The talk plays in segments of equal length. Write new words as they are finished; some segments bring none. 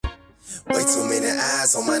Way too many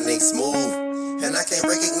eyes on my next move, and I can't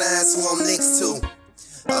recognize who I'm next to.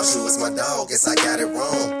 Thought she was my dog, guess I got it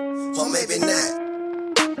wrong, or maybe not.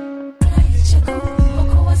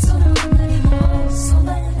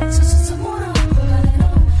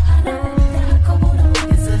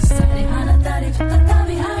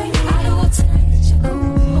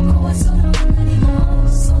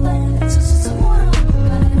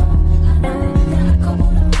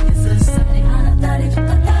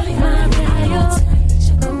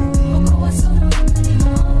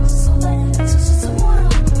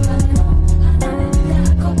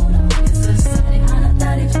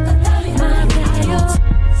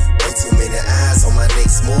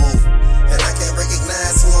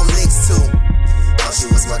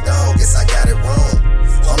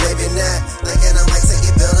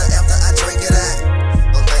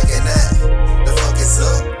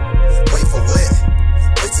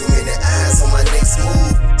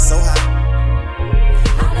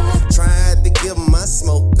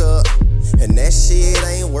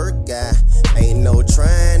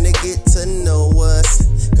 Trying to get to know us,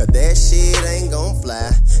 cause that shit ain't gon' fly.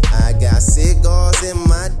 I got cigars in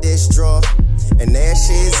my desk drawer, and that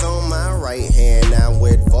shit's on my right hand. Now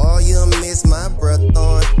with volume is my breath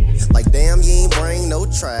on. Like damn, you ain't bring no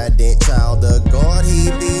trident. Child of God, he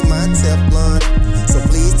be my Teflon. So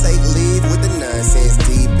please take leave with the nonsense.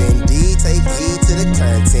 Deep indeed, take heed to the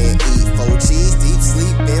content. Eat 4 cheese, deep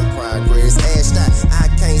sleep in progress. Ashed out, I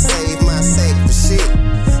can't save my sack for shit.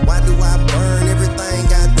 Why do I burn everything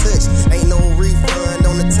I touch? Ain't no refund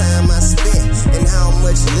on the time I spent, and how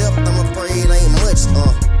much left, I'm afraid ain't much.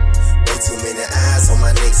 Way too many eyes on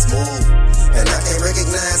my next move, and I can't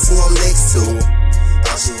recognize who I'm next to.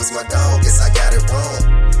 Thought she was my dog, guess I got it wrong,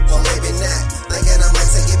 or maybe not. Thinking I might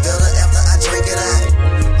take it better after I drink it out.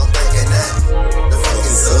 I'm thinking that the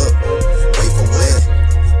focus up. Wait for what?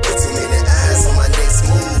 Way too many eyes on my next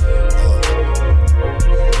move.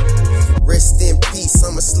 Rest in peace,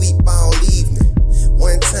 I'ma sleep all evening.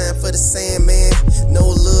 One time for the Sandman, no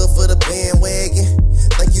love for the bandwagon.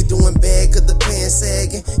 Think you doing bad cause the pants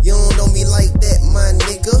sagging. You don't know me like that, my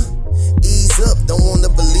nigga. Ease up, don't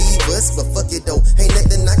wanna believe us, but fuck it though. Ain't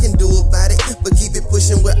nothing I can do about it, but keep it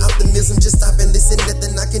pushing with optimism. Just stop and listen,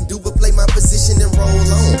 nothing I can do but play my position and roll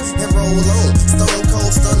on, and roll on. Stone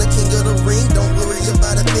cold stunner, king of the ring. Don't worry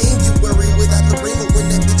about a thing, you worry without the ring. But when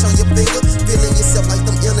that bitch on your finger, feeling yourself like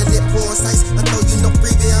them internet porn sites. I know you know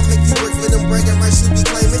freebie, I make you work for them bragging rights you be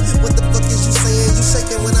claiming. What the fuck is you saying? You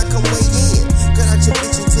shaking when I come way in. Cut out your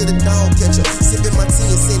bitch into the dog catcher, sipping my tea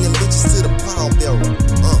and sending bitches to the pallbearer.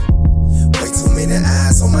 Way too many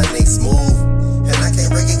eyes on my next move, and I can't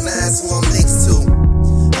recognize who I'm next to.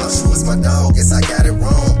 Thought she was my dog, guess I got it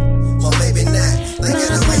wrong, or maybe not. Thinking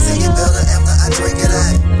I might take it better after I drink it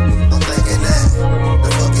out. I'm thinking that the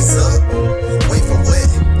fuck is up. Wait for what?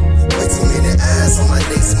 Way too many eyes on my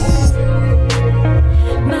next move.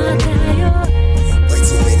 Way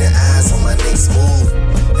too many eyes on my next move,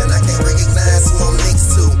 and I can't recognize who I'm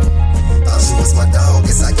next to. Thought she was my dog,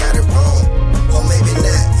 guess I got it wrong, or maybe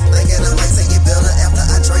not. Thinking I might take it better after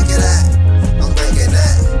I drink it out. I'm thinking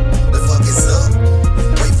that the fuck is up.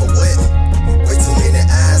 Wait for what? Way too many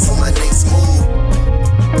eyes on my next move.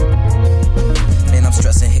 Man, I'm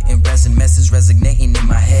stressing, hitting resin, messages resonating in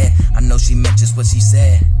my head. I know she meant just what she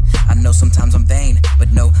said. I know sometimes I'm vain,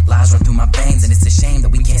 but no lies run through my veins, and it's a shame that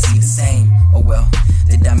we can't see the same. Oh well,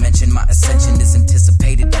 did I mention my ascension is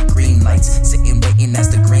anticipated like green lights? Sitting waiting as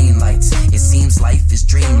the green lights. It seems life is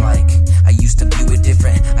dreamlike. I used to view it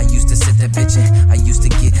different. I used to sit there bitching. I used to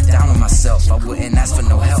get down on myself. I wouldn't ask for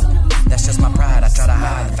no help.